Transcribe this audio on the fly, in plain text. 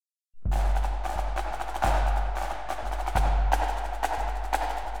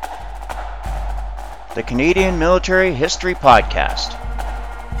the Canadian Military History Podcast.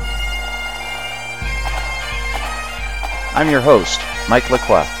 I'm your host, Mike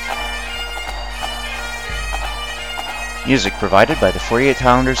Lacroix. Music provided by the 48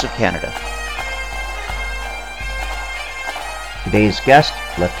 Highlanders of Canada. Today's guest,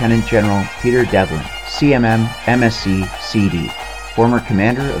 Lieutenant General Peter Devlin, CMM, MSc, CD, former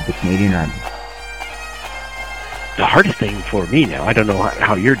commander of the Canadian Army. The hardest thing for me now, I don't know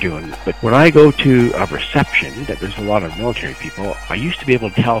how you're doing, but when I go to a reception that there's a lot of military people, I used to be able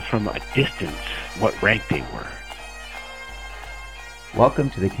to tell from a distance what rank they were. Welcome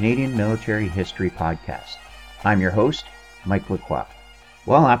to the Canadian Military History Podcast. I'm your host, Mike Lacroix.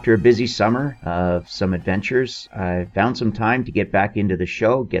 Well, after a busy summer of some adventures, I found some time to get back into the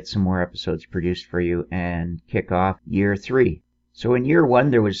show, get some more episodes produced for you, and kick off year 3. So in year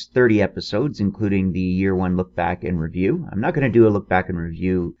 1, there was 30 episodes, including the year 1 look back and review. I'm not going to do a look back and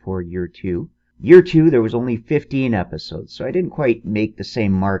review for year 2. Year 2, there was only 15 episodes, so I didn't quite make the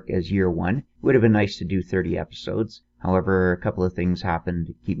same mark as year 1. It would have been nice to do 30 episodes. However, a couple of things happened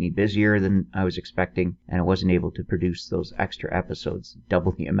to keep me busier than I was expecting, and I wasn't able to produce those extra episodes,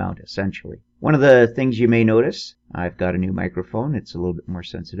 double the amount essentially. One of the things you may notice, I've got a new microphone. It's a little bit more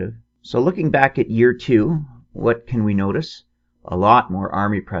sensitive. So looking back at year 2, what can we notice? A lot more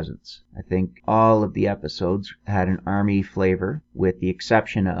Army presence. I think all of the episodes had an Army flavor, with the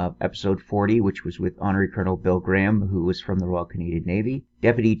exception of episode 40, which was with Honorary Colonel Bill Graham, who was from the Royal Canadian Navy,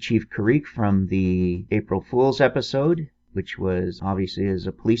 Deputy Chief Carrick from the April Fool's episode, which was obviously as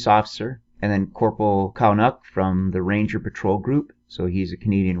a police officer, and then Corporal Kaunuk from the Ranger Patrol Group. So he's a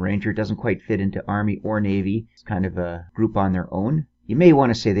Canadian Ranger, doesn't quite fit into Army or Navy. It's kind of a group on their own. You may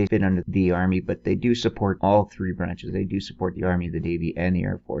want to say they fit under the Army, but they do support all 3 branches. They do support the Army, the Navy, and the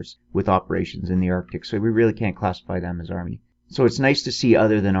Air Force with operations in the Arctic, so we really can't classify them as Army. So it's nice to see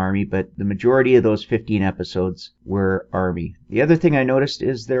other than Army, but the majority of those 15 episodes were Army. The other thing I noticed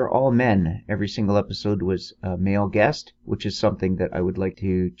is they're all men. Every single episode was a male guest, which is something that I would like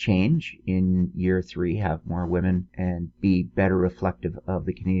to change in year 3, have more women and be better reflective of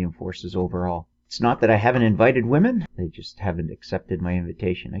the Canadian Forces overall. It's not that I haven't invited women, they just haven't accepted my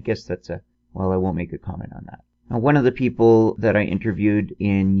invitation. I guess I won't make a comment on that. Now, one of the people that I interviewed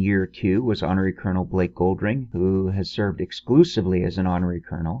in year 2 was Honorary Colonel Blake Goldring, who has served exclusively as an Honorary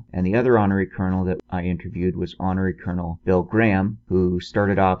Colonel. And the other Honorary Colonel that I interviewed was Honorary Colonel Bill Graham, who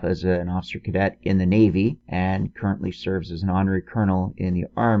started off as an officer cadet in the Navy and currently serves as an Honorary Colonel in the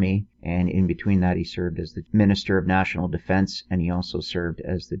Army. And in between that, he served as the Minister of National Defense, and he also served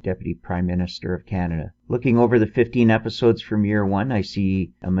as the Deputy Prime Minister of Canada. Looking over the 15 episodes from year 1, I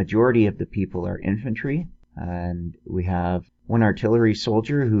see a majority of the people are infantry. And we have one artillery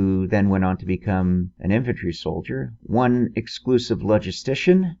soldier who then went on to become an infantry soldier, one exclusive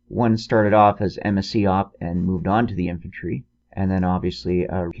logistician, one started off as MSc Op and moved on to the infantry, and then obviously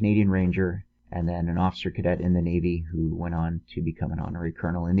a Canadian Ranger, and then an officer cadet in the Navy who went on to become an honorary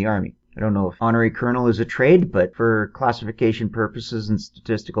colonel in the Army. I don't know if honorary colonel is a trade, but for classification purposes and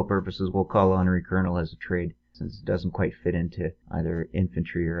statistical purposes, we'll call honorary colonel as a trade, since it doesn't quite fit into either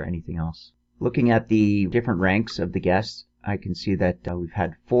infantry or anything else. Looking at the different ranks of the guests, I can see that we've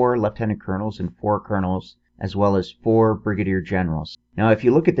had 4 lieutenant colonels and 4 colonels, as well as 4 brigadier generals. Now, if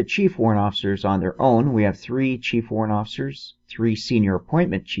you look at the chief warrant officers on their own, we have 3 chief warrant officers, 3 senior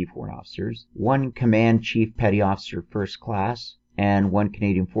appointment chief warrant officers, 1 command chief petty officer first class, and 1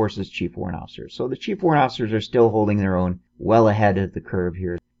 Canadian Forces chief warrant officer. So the chief warrant officers are still holding their own, well ahead of the curve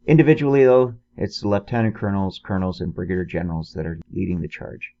here. Individually, though, it's the lieutenant colonels, colonels, and brigadier generals that are leading the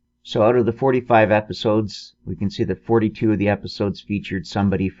charge. So out of the 45 episodes, we can see that 42 of the episodes featured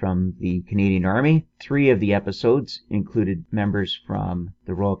somebody from the Canadian Army. 3 of the episodes included members from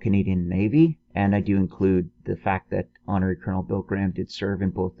the Royal Canadian Navy, and I do include the fact that Honorary Colonel Bill Graham did serve in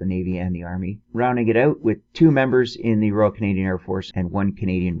both the Navy and the Army, rounding it out with 2 members in the Royal Canadian Air Force and 1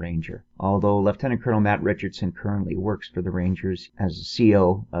 Canadian Ranger. Although Lieutenant Colonel Matt Richardson currently works for the Rangers as a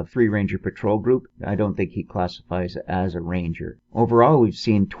CO of 3 Ranger Patrol Group, I don't think he classifies as a Ranger. Overall, we've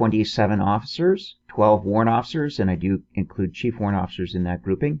seen 27 officers, 12 warrant officers, and I do include chief warrant officers in that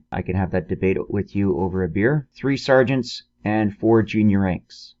grouping. I can have that debate with you over a beer. 3 sergeants and 4 junior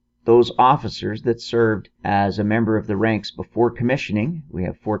ranks. Those officers that served as a member of the ranks before commissioning, we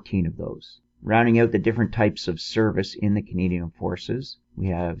have 14 of those. Rounding out the different types of service in the Canadian Forces, we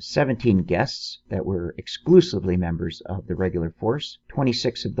have 17 guests that were exclusively members of the regular force.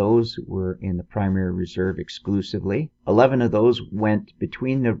 26 of those were in the primary reserve exclusively. 11 of those went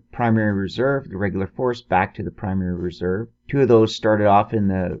between the primary reserve, the regular force, back to the primary reserve. 2 of those started off in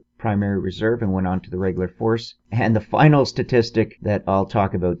the primary reserve and went on to the regular force. And the final statistic that I'll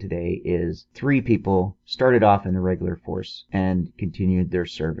talk about today is 3 people started off in the regular force and continued their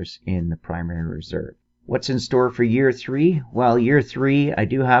service in the primary reserve. What's in store for year 3? Well, year 3, I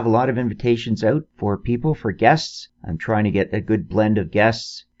do have a lot of invitations out for people, for guests. I'm trying to get a good blend of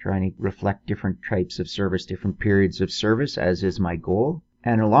guests, trying to reflect different types of service, different periods of service, as is my goal.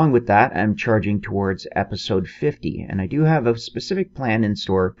 And along with that, I'm charging towards episode 50. And I do have a specific plan in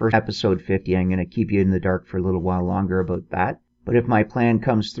store for episode 50. I'm going to keep you in the dark for a little while longer about that. But if my plan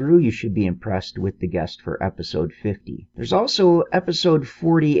comes through, you should be impressed with the guest for episode 50. There's also episode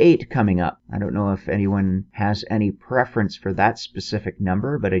 48 coming up. I don't know if anyone has any preference for that specific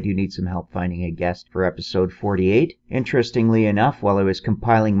number, but I do need some help finding a guest for episode 48. Interestingly enough, while I was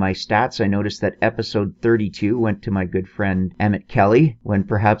compiling my stats, I noticed that episode 32 went to my good friend Emmett Kelly, when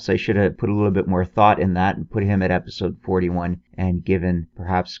perhaps I should have put a little bit more thought in that and put him at episode 41 and given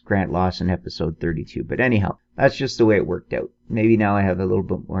perhaps Grant Lawson episode 32. But anyhow, that's just the way it worked out. Maybe now I have a little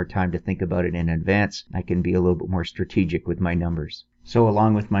bit more time to think about it in advance. I can be a little bit more strategic with my numbers. So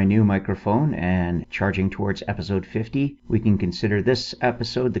along with my new microphone and charging towards episode 50, we can consider this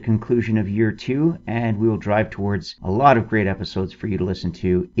episode the conclusion of year 2, and we will drive towards a lot of great episodes for you to listen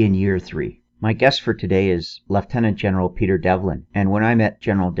to in year 3. My guest for today is Lieutenant General Peter Devlin, and when I met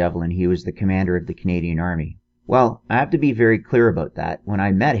General Devlin, he was the commander of the Canadian Army. Well, I have to be very clear about that. When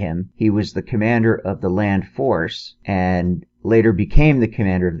I met him, he was the commander of the land force and later became the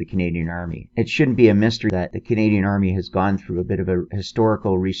commander of the Canadian Army. It shouldn't be a mystery that the Canadian Army has gone through a bit of a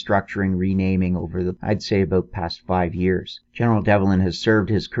historical restructuring, renaming over the, I'd say, about past 5 years. General Devlin has served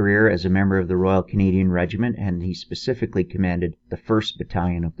his career as a member of the Royal Canadian Regiment, and he specifically commanded the 1st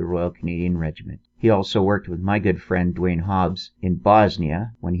Battalion of the Royal Canadian Regiment. He also worked with my good friend Dwayne Hobbs in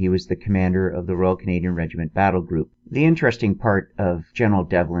Bosnia when he was the commander of the Royal Canadian Regiment Battle Group. The interesting part of General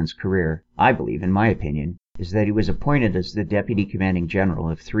Devlin's career, I believe, in my opinion, is that he was appointed as the Deputy Commanding General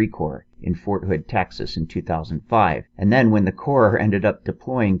of 3 Corps in Fort Hood, Texas in 2005. And then when the Corps ended up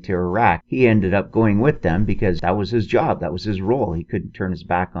deploying to Iraq, he ended up going with them because that was his job, that was his role. He couldn't turn his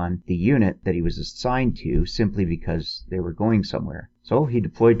back on the unit that he was assigned to simply because they were going somewhere. So he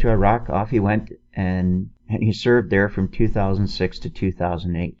deployed to Iraq, off he went, and he served there from 2006 to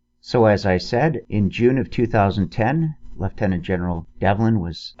 2008. So as I said, in June of 2010, Lieutenant General Devlin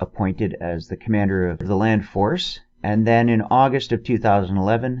was appointed as the commander of the land force, and then in August of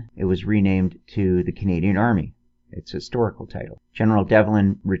 2011, it was renamed to the Canadian Army, its historical title. General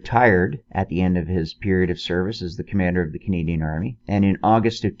Devlin retired at the end of his period of service as the commander of the Canadian Army, and in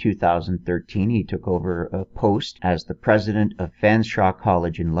August of 2013, he took over a post as the president of Fanshawe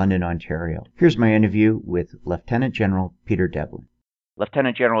College in London, Ontario. Here's my interview with Lieutenant General Peter Devlin.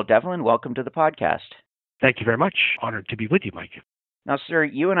 Lieutenant General Devlin, welcome to the podcast. Thank you very much. Honored to be with you, Mike. Now, sir,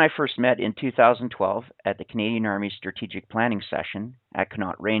 you and I first met in 2012 at the Canadian Army Strategic Planning Session at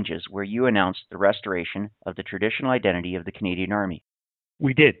Connaught Ranges, where you announced the restoration of the traditional identity of the Canadian Army.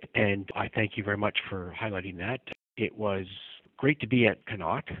 We did, and I thank you very much for highlighting that. It was great to be at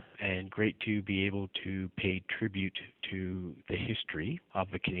Connaught and great to be able to pay tribute to the history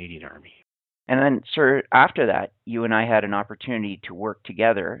of the Canadian Army. And then, sir, after that, you and I had an opportunity to work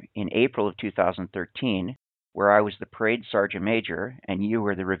together in April of 2013, where I was the parade sergeant major and you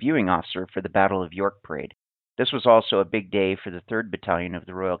were the reviewing officer for the Battle of York Parade. This was also a big day for the 3rd Battalion of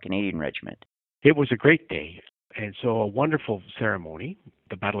the Royal Canadian Regiment. It was a great day, and so a wonderful ceremony.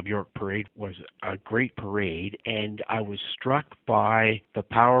 The Battle of York Parade was a great parade, and I was struck by the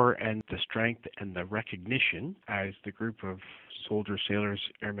power and the strength and the recognition as the group of soldiers, sailors,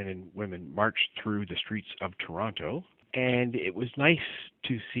 airmen, and women marched through the streets of Toronto. And it was nice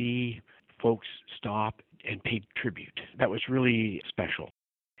to see folks stop and pay tribute. That was really special.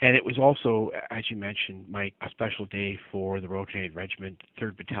 And it was also, as you mentioned, Mike, a special day for the Royal Canadian Regiment,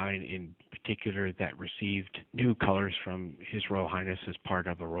 3rd Battalion in particular, that received new colors from His Royal Highness as part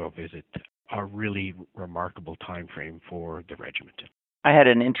of a royal visit. A really remarkable time frame for the regiment. I had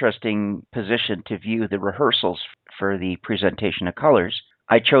an interesting position to view the rehearsals for the presentation of colors.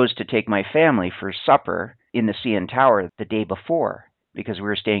 I chose to take my family for supper in the CN Tower the day before because we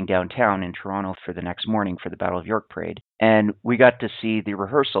were staying downtown in Toronto for the next morning for the Battle of York Parade. And we got to see the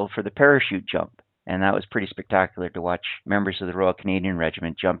rehearsal for the parachute jump. And that was pretty spectacular to watch members of the Royal Canadian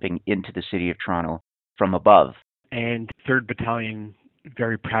Regiment jumping into the city of Toronto from above. And 3rd Battalion,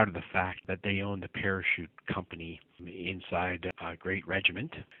 very proud of the fact that they own the parachute company inside a great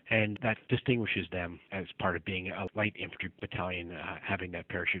regiment, and that distinguishes them as part of being a light infantry battalion, having that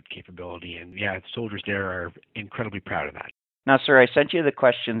parachute capability. And yeah, the soldiers there are incredibly proud of that. Now, sir, I sent you the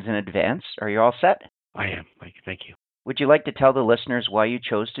questions in advance. Are you all set? I am, Mike. Thank you. Would you like to tell the listeners why you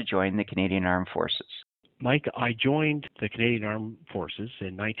chose to join the Canadian Armed Forces? Mike, I joined the Canadian Armed Forces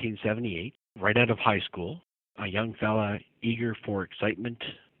in 1978, right out of high school, a young fella eager for excitement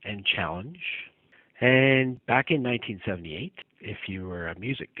and challenge. And back in 1978, if you were a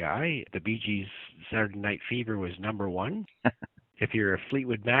music guy, the Bee Gees' Saturday Night Fever was number one. If you're a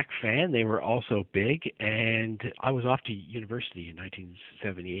Fleetwood Mac fan, they were also big. And I was off to university in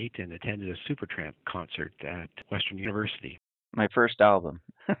 1978 and attended a Supertramp concert at Western University. My first album.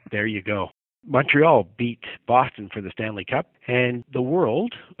 There you go. Montreal beat Boston for the Stanley Cup, and the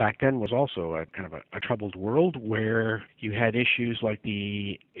world back then was also a kind of a troubled world where you had issues like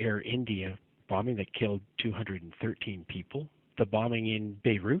the Air India bombing that killed 213 people, the bombing in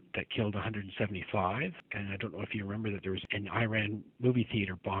Beirut that killed 175, and I don't know if you remember that there was an Iran movie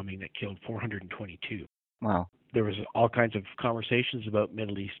theater bombing that killed 422. Wow. There was all kinds of conversations about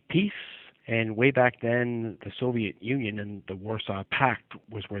Middle East peace. And way back then, the Soviet Union and the Warsaw Pact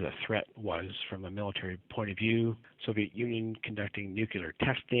was where the threat was from a military point of view. Soviet Union conducting nuclear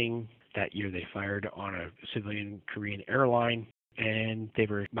testing. That year they fired on a civilian Korean airline. And they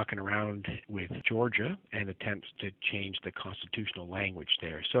were mucking around with Georgia and attempts to change the constitutional language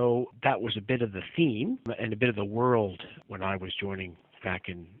there. So that was a bit of the theme and a bit of the world when I was joining back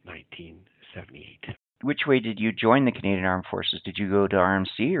in 1978. Which way did you join the Canadian Armed Forces? Did you go to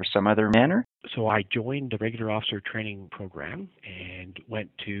RMC or some other manner? So I joined the regular officer training program and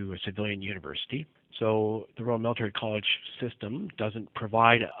went to a civilian university. So the Royal Military College system doesn't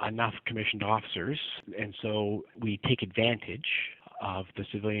provide enough commissioned officers, and so we take advantage of the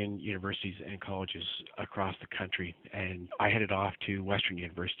civilian universities and colleges across the country. And I headed off to Western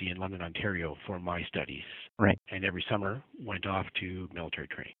University in London, Ontario for my studies. Right. And every summer went off to military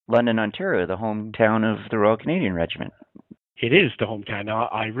training. London, Ontario, the hometown of the Royal Canadian Regiment. It is the hometown. Now,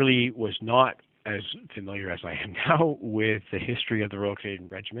 I really was not as familiar as I am now with the history of the Royal Canadian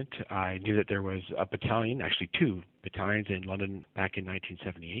Regiment. I knew that there was a battalion, actually 2 battalions in London back in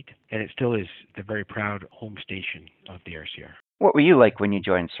 1978, and it still is the very proud home station of the RCR. What were you like when you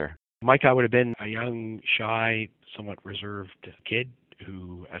joined, sir? Mike, I would have been a young, shy, somewhat reserved kid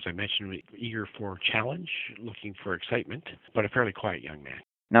who, as I mentioned, was eager for challenge, looking for excitement, but a fairly quiet young man.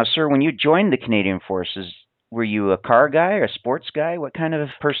 Now, sir, when you joined the Canadian Forces, were you a car guy or a sports guy? What kind of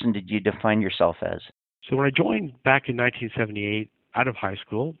person did you define yourself as? So when I joined back in 1978, out of high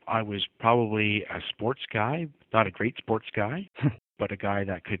school, I was probably a sports guy, not a great sports guy, but a guy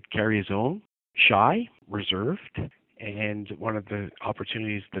that could carry his own, shy, reserved. And one of the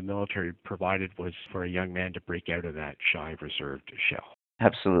opportunities the military provided was for a young man to break out of that shy, reserved shell.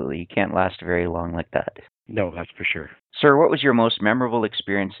 Absolutely. You can't last very long like that. No, that's for sure. Sir, what was your most memorable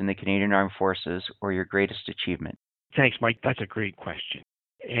experience in the Canadian Armed Forces or your greatest achievement? Thanks, Mike. That's a great question.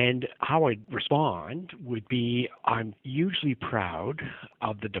 And how I'd respond would be I'm hugely proud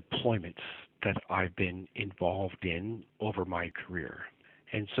of the deployments that I've been involved in over my career.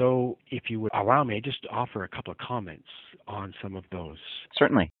 And so if you would allow me, I'd just offer a couple of comments on some of those.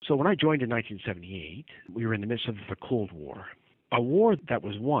 Certainly. So when I joined in 1978, we were in the midst of the Cold War, a war that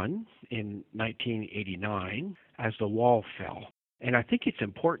was won in 1989 as the wall fell. And I think it's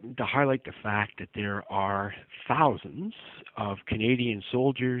important to highlight the fact that there are thousands of Canadian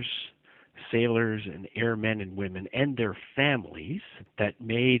soldiers, sailors, and airmen and women and their families that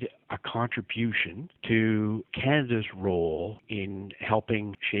made a contribution to Canada's role in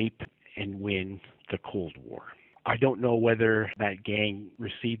helping shape and win the Cold War. I don't know whether that gang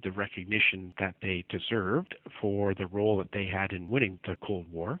received the recognition that they deserved for the role that they had in winning the Cold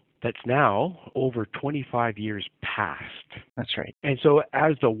War. That's now over 25 years past. That's right. And so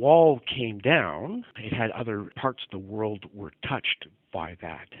as the wall came down, it had other parts of the world were touched by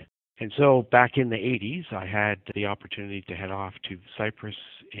that. And so back in the 80s, I had the opportunity to head off to Cyprus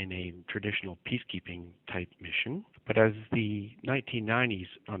in a traditional peacekeeping type mission. But as the 1990s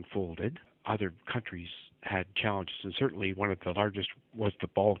unfolded, other countries had challenges, and certainly one of the largest was the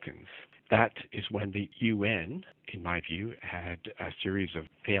Balkans. That is when the UN, in my view, had a series of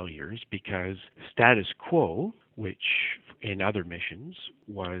failures because status quo, which in other missions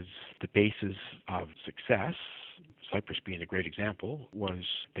was the basis of success, Cyprus being a great example, was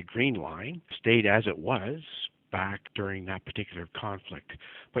the Green Line, stayed as it was back during that particular conflict.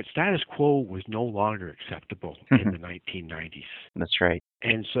 But status quo was no longer acceptable in the 1990s. That's right.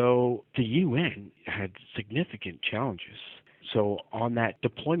 And so the UN had significant challenges. so on that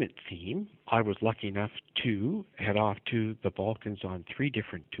deployment theme, I was lucky enough to head off to the Balkans on 3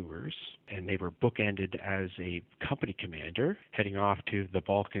 different tours, and they were bookended as a company commander, heading off to the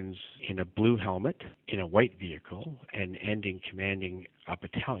Balkans in a blue helmet, in a white vehicle, and ending commanding a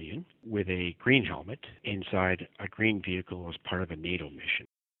battalion with a green helmet inside a green vehicle as part of a NATO mission.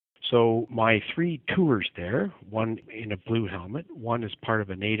 So my 3 tours there, one in a blue helmet, one as part of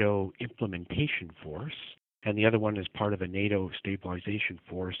a NATO implementation force, and the other one is part of a NATO stabilization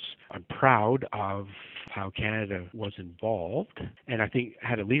force. I'm proud of how Canada was involved, and I think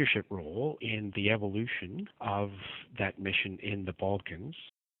had a leadership role in the evolution of that mission in the Balkans.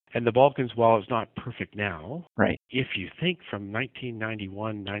 And the Balkans, while it's not perfect now, Right. if you think from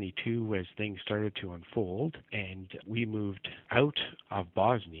 1991-92 as things started to unfold, and we moved out of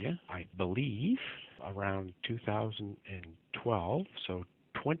Bosnia, I believe, around 2012, so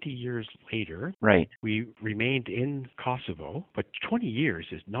 20 years later, Right. we remained in Kosovo, but 20 years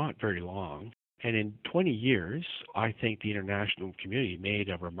is not very long. And in 20 years, I think the international community made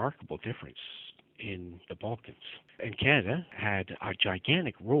a remarkable difference in the Balkans. And Canada had a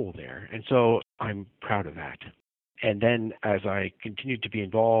gigantic role there. And so I'm proud of that. And then as I continued to be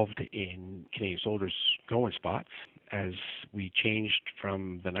involved in Canadian Soldiers Going Spots, as we changed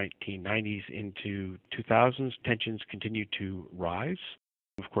from the 1990s into 2000s, tensions continued to rise.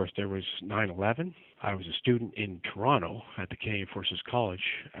 Of course, there was 9/11. I was a student in Toronto at the Canadian Forces College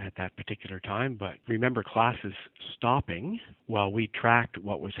at that particular time, but remember classes stopping while we tracked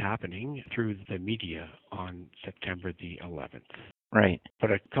what was happening through the media on September the 11th. Right.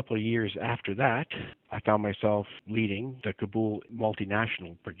 But a couple of years after that, I found myself leading the Kabul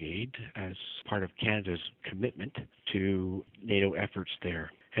Multinational Brigade as part of Canada's commitment to NATO efforts there.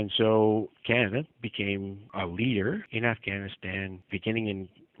 And so Canada became a leader in Afghanistan beginning in,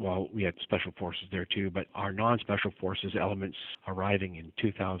 well, we had special forces there too, but our non-special forces elements arriving in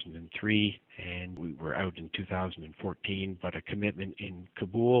 2003, and we were out in 2014, but a commitment in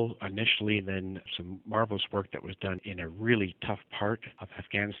Kabul initially, and then some marvelous work that was done in a really tough part of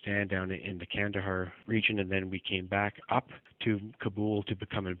Afghanistan down in the Kandahar region, and then we came back up to Kabul to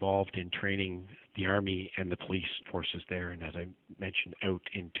become involved in training the Army and the police forces there, and as I mentioned, out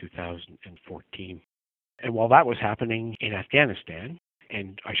in 2014. And while that was happening in Afghanistan,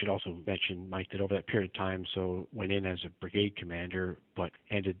 and I should also mention, Mike, that over that period of time, so went in as a brigade commander, but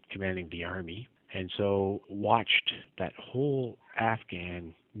ended commanding the Army. And so watched that whole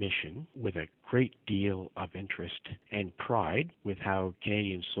Afghan mission with a great deal of interest and pride with how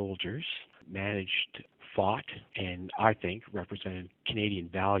Canadian soldiers managed, fought, and I think represented Canadian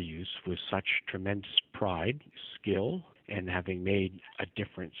values with such tremendous pride, skill, and having made a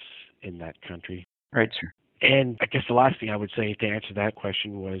difference in that country. Right, sir. And I guess the last thing I would say to answer that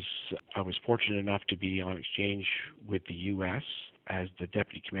question was I was fortunate enough to be on exchange with the U.S. as the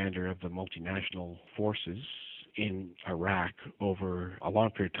deputy commander of the multinational forces in Iraq over a long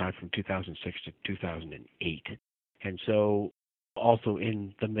period of time from 2006 to 2008. And so also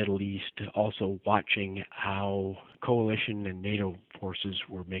in the Middle East, also watching how coalition and NATO forces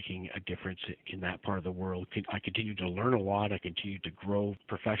were making a difference in that part of the world. I continued to learn a lot. I continued to grow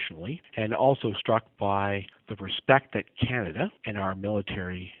professionally, and also struck by the respect that Canada and our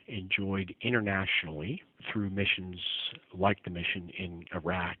military enjoyed internationally through missions like the mission in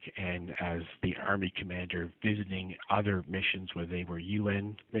Iraq, and as the Army commander visiting other missions, whether they were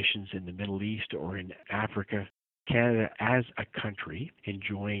UN missions in the Middle East or in Africa. Canada as a country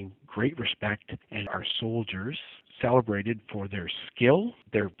enjoying great respect, and our soldiers celebrated for their skill,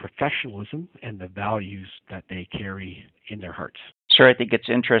 their professionalism, and the values that they carry in their hearts. Sir, I think it's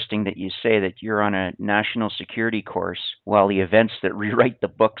interesting that you say that you're on a national security course while the events that rewrite the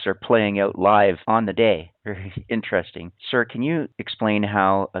books are playing out live on the day. Very interesting. Sir, can you explain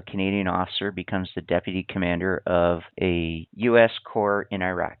how a Canadian officer becomes the deputy commander of a U.S. corps in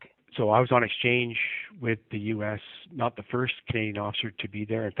Iraq? So I was on exchange with the U.S., not the first Canadian officer to be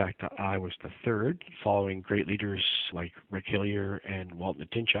there. In fact, I was the third, following great leaders like Rick Hillier and Walt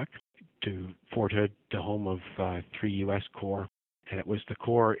Natinchuk, to Fort Hood, the home of 3 U.S. Corps. And it was the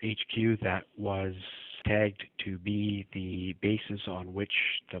Corps HQ that was tagged to be the basis on which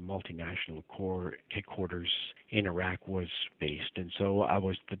the multinational Corps headquarters in Iraq was based. And so I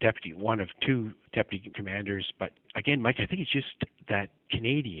was the deputy, one of 2 deputy commanders. But again, Mike, I think it's just that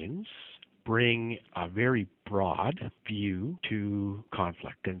Canadians bring a very broad view to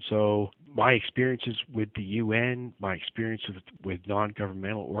conflict. And so my experiences with the UN, my experiences with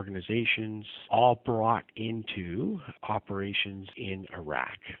non-governmental organizations, all brought into operations in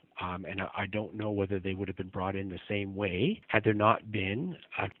Iraq. And I don't know whether they would have been brought in the same way had there not been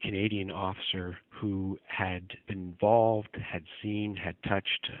a Canadian officer who had been involved, had seen, had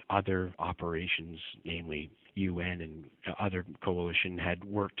touched other operations, namely UN and other coalition, had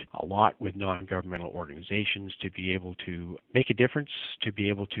worked a lot with non-governmental organizations to be able to make a difference, to be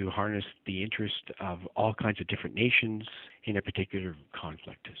able to harness the interest of all kinds of different nations in a particular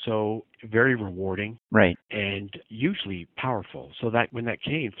conflict. So very rewarding. Right. And hugely powerful. So that when that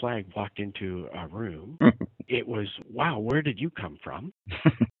Canadian flag walked into a room, it was, wow, where did you come from?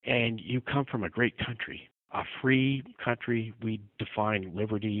 And you come from a great country. A free country. We define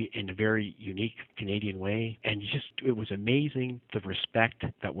liberty in a very unique Canadian way. And it was amazing the respect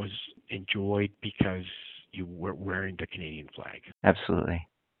that was enjoyed because you were wearing the Canadian flag. Absolutely.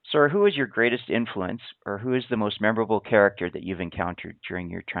 Sir, who is your greatest influence, or who is the most memorable character that you've encountered during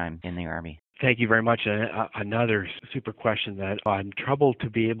your time in the Army? Thank you very much. Another super question that I'm troubled to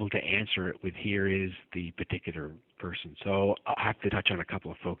be able to answer it with here is the particular person. So I'll have to touch on a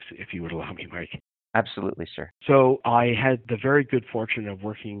couple of folks if you would allow me, Mike. Absolutely, sir. So I had the very good fortune of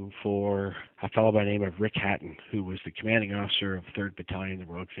working for a fellow by the name of Rick Hatton, who was the commanding officer of 3rd Battalion, the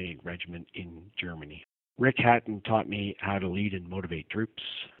Royal Canadian Regiment in Germany. Rick Hatton taught me how to lead and motivate troops,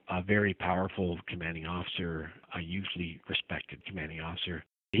 a very powerful commanding officer, a hugely respected commanding officer.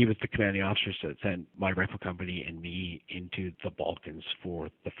 He was the commanding officer that sent my rifle company and me into the Balkans for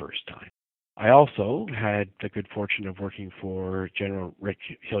the first time. I also had the good fortune of working for General Rick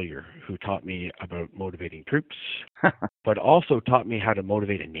Hillier, who taught me about motivating troops, but also taught me how to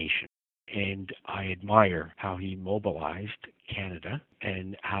motivate a nation. And I admire how he mobilized Canada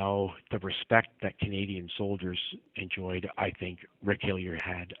and how the respect that Canadian soldiers enjoyed. I think Rick Hillier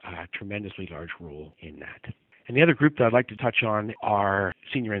had a tremendously large role in that. And the other group that I'd like to touch on are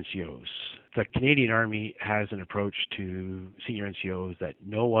senior NCOs. The Canadian Army has an approach to senior NCOs that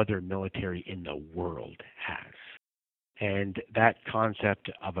no other military in the world has. And that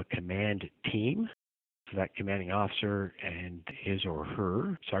concept of a command team, so that commanding officer and his or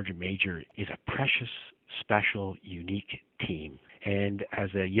her sergeant major, is a precious, special, unique team. And as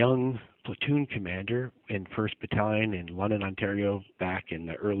a young platoon commander in 1st Battalion in London, Ontario, back in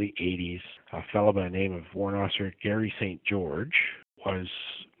the early 80s, a fellow by the name of Warrant Officer Gary St. George was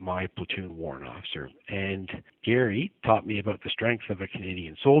my platoon warrant officer. And Gary taught me about the strength of a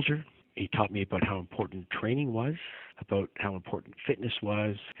Canadian soldier. He taught me about how important training was, about how important fitness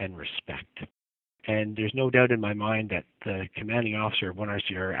was, and respect. And there's no doubt in my mind that the commanding officer of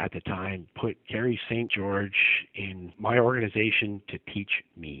 1RCR at the time put Gary St. George in my organization to teach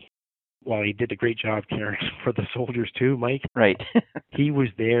me. While he did a great job caring for the soldiers too, Mike, right. he was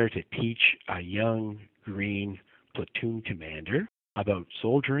there to teach a young green platoon commander about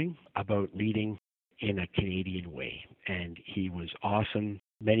soldiering, about leading in a Canadian way. And he was awesome.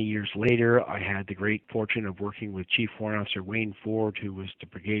 Many years later, I had the great fortune of working with Chief Warrant Officer Wayne Ford, who was the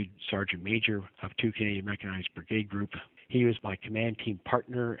Brigade Sergeant Major of 2 Canadian Mechanized Brigade Group. He was my command team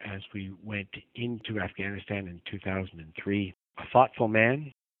partner as we went into Afghanistan in 2003. A thoughtful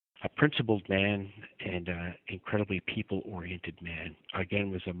man, a principled man, and an incredibly people-oriented man.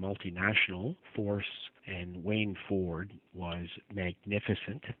 Again, was a multinational force, and Wayne Ford was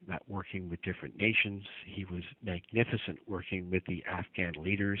magnificent at working with different nations. He was magnificent working with the Afghan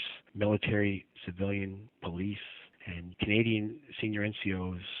leaders, military, civilian, police, and Canadian senior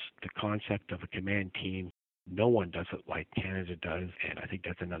NCOs. The concept of a command team, no one does it like Canada does, and I think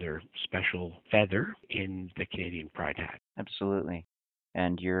that's another special feather in the Canadian pride hat. Absolutely.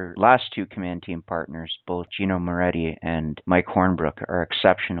 And your last 2 command team partners, both Gino Moretti and Mike Hornbrook, are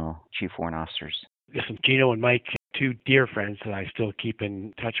exceptional chief warrant officers. Listen, Gino and Mike, 2 dear friends that I still keep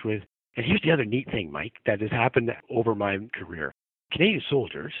in touch with. And here's the other neat thing, Mike, that has happened over my career. Canadian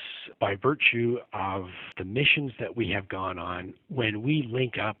soldiers, by virtue of the missions that we have gone on, when we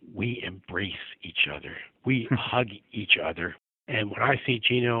link up, we embrace each other. We hug each other. And when I see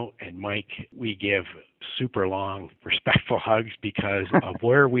Gino and Mike, we give super long, respectful hugs because of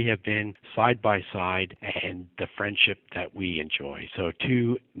where we have been side by side and the friendship that we enjoy. So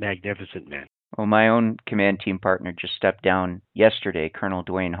 2 magnificent men. Well, my own command team partner just stepped down yesterday, Colonel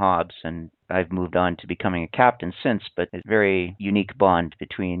Dwayne Hobbs, and I've moved on to becoming a captain since, but a very unique bond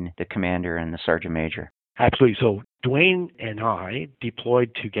between the commander and the sergeant major. Absolutely. So Dwayne and I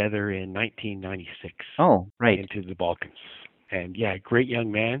deployed together in 1996. Oh, right. Into the Balkans. And yeah, great young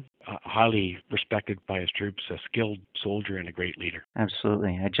man, highly respected by his troops, a skilled soldier and a great leader.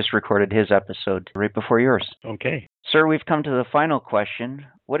 Absolutely. I just recorded his episode right before yours. Okay. Sir, we've come to the final question.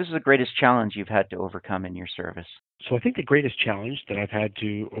 What is the greatest challenge you've had to overcome in your service? So I think the greatest challenge that I've had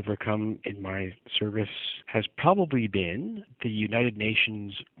to overcome in my service has probably been the United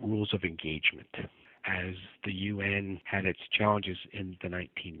Nations Rules of Engagement, as the UN had its challenges in the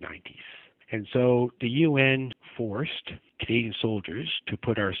 1990s. And so the UN forced Canadian soldiers to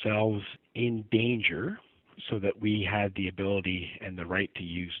put ourselves in danger so that we had the ability and the right to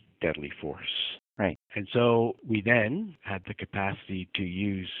use deadly force. Right. And so we then had the capacity to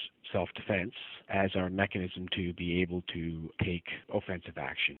use self-defense as our mechanism to be able to take offensive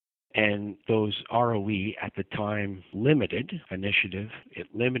action. And those ROE at the time limited initiative. It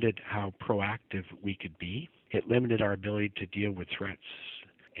limited how proactive we could be. It limited our ability to deal with threats.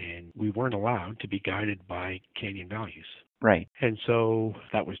 And we weren't allowed to be guided by Canadian values. Right. And so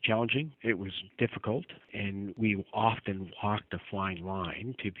that was challenging. It was difficult. And we often walked a fine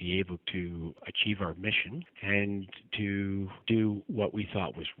line to be able to achieve our mission and to do what we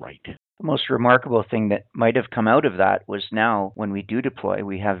thought was right. The most remarkable thing that might have come out of that was now, when we do deploy,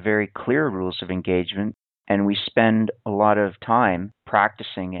 we have very clear rules of engagement, and we spend a lot of time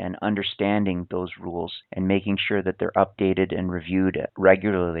practicing and understanding those rules and making sure that they're updated and reviewed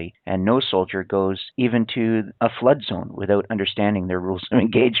regularly. And no soldier goes even to a flood zone without understanding their rules of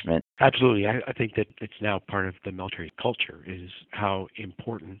engagement. Absolutely. I think that it's now part of the military culture is how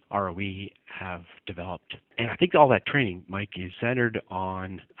important ROE have developed. And I think all that training, Mike, is centered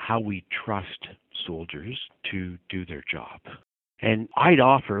on how we trust soldiers to do their job. And I'd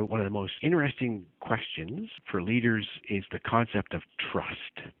offer one of the most interesting questions for leaders is the concept of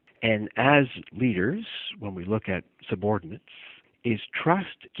trust. And as leaders, when we look at subordinates, is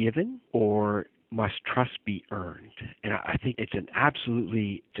trust given or must trust be earned? And I think it's an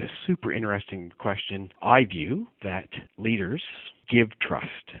absolutely just super interesting question. I view that leaders give trust,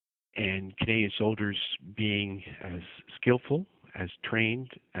 and Canadian soldiers, being as skillful, as trained,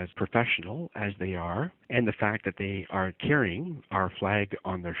 as professional as they are, and the fact that they are carrying our flag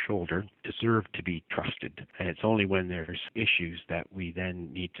on their shoulder, deserve to be trusted. And it's only when there's issues that we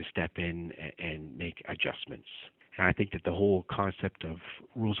then need to step in and make adjustments. And I think that the whole concept of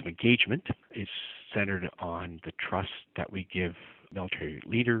rules of engagement is centered on the trust that we give military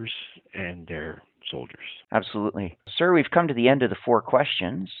leaders and their soldiers. Absolutely. Sir, we've come to the end of the 4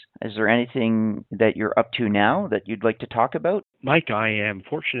 questions. Is there anything that you're up to now that you'd like to talk about? Mike, I am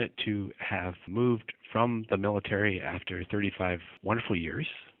fortunate to have moved from the military after 35 wonderful years,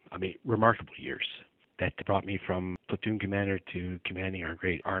 remarkable years. That brought me from platoon commander to commanding our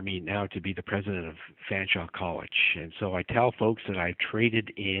great Army, now to be the president of Fanshawe College. And so I tell folks that I've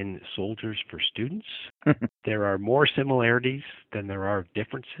traded in soldiers for students. There are more similarities than there are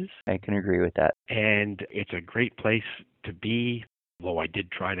differences. I can agree with that. And it's a great place to be. Although I did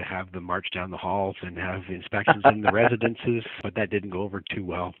try to have them march down the halls and have inspections in the residences, but that didn't go over too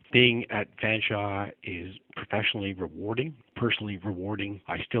well. Being at Fanshawe is professionally rewarding, personally rewarding.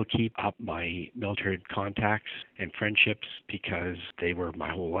 I still keep up my military contacts and friendships because they were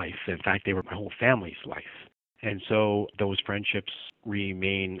my whole life. In fact, they were my whole family's life. And so those friendships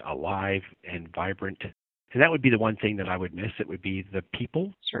remain alive and vibrant. And that would be the one thing that I would miss. It would be the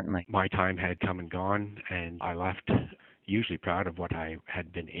people. Certainly. My time had come and gone, and I left hugely proud of what I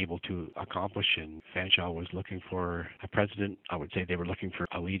had been able to accomplish. And Fanshawe was looking for a president. I would say they were looking for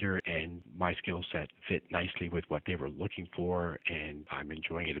a leader, and my skill set fit nicely with what they were looking for, and I'm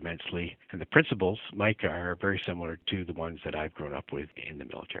enjoying it immensely. And the principles, Mike, are very similar to the ones that I've grown up with in the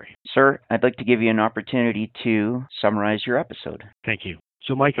military. Sir, I'd like to give you an opportunity to summarize your episode. Thank you.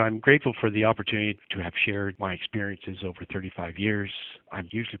 So, Mike, I'm grateful for the opportunity to have shared my experiences over 35 years. I'm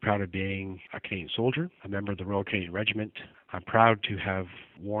hugely proud of being a Canadian soldier, a member of the Royal Canadian Regiment. I'm proud to have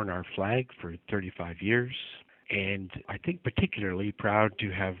worn our flag for 35 years. And I think particularly proud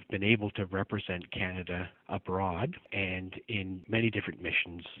to have been able to represent Canada abroad and in many different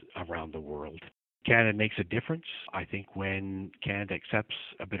missions around the world. Canada makes a difference. I think when Canada accepts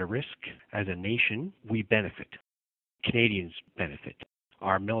a bit of risk as a nation, we benefit. Canadians benefit.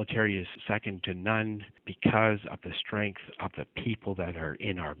 Our military is second to none because of the strength of the people that are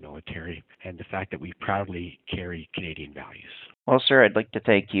in our military and the fact that we proudly carry Canadian values. Well, sir, I'd like to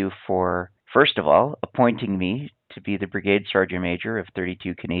thank you for, first of all, appointing me to be the Brigade Sergeant Major of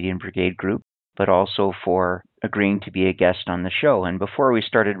 32 Canadian Brigade Group, but also for agreeing to be a guest on the show. And before we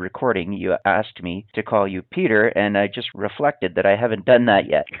started recording, you asked me to call you Peter, and I just reflected that I haven't done that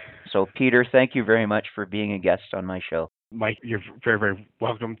yet. So, Peter, thank you very much for being a guest on my show. Mike, you're very, very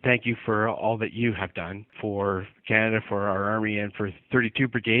welcome. Thank you for all that you have done for Canada, for our Army, and for 32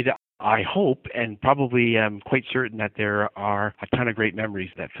 Brigade. I hope and probably am quite certain that there are a ton of great memories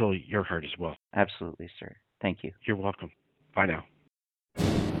that fill your heart as well. Absolutely, sir. Thank you. You're welcome. Bye now.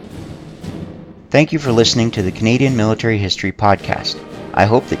 Thank you for listening to the Canadian Military History Podcast. I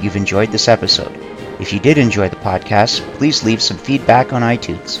hope that you've enjoyed this episode. If you did enjoy the podcast, please leave some feedback on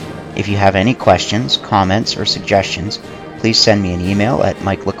iTunes. If you have any questions, comments, or suggestions, please send me an email at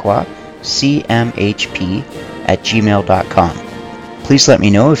mikelacroix@cmhp@gmail.com. Please let me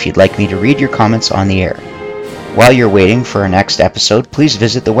know if you'd like me to read your comments on the air. While you're waiting for our next episode, please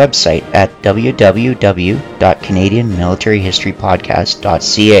visit the website at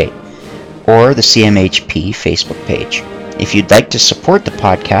www.canadianmilitaryhistorypodcast.ca or the CMHP Facebook page. If you'd like to support the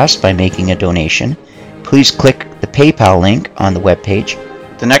podcast by making a donation, please click the PayPal link on the webpage.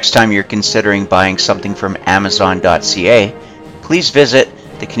 The next time you're considering buying something from Amazon.ca, please visit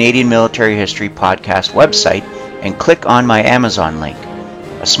the Canadian Military History Podcast website and click on my Amazon link.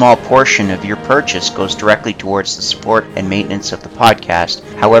 A small portion of your purchase goes directly towards the support and maintenance of the podcast.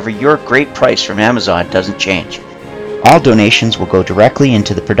 However, your great price from Amazon doesn't change. All donations will go directly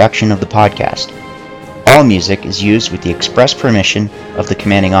into the production of the podcast. All music is used with the express permission of the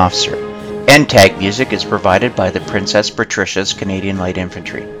commanding officer. End tag music is provided by the Princess Patricia's Canadian Light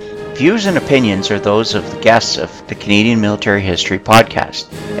Infantry. Views and opinions are those of the guests of the Canadian Military History Podcast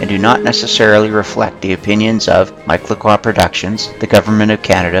and do not necessarily reflect the opinions of Mike Lacroix Productions, the Government of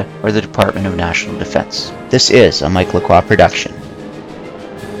Canada, or the Department of National Defence. This is a Mike Lacroix production.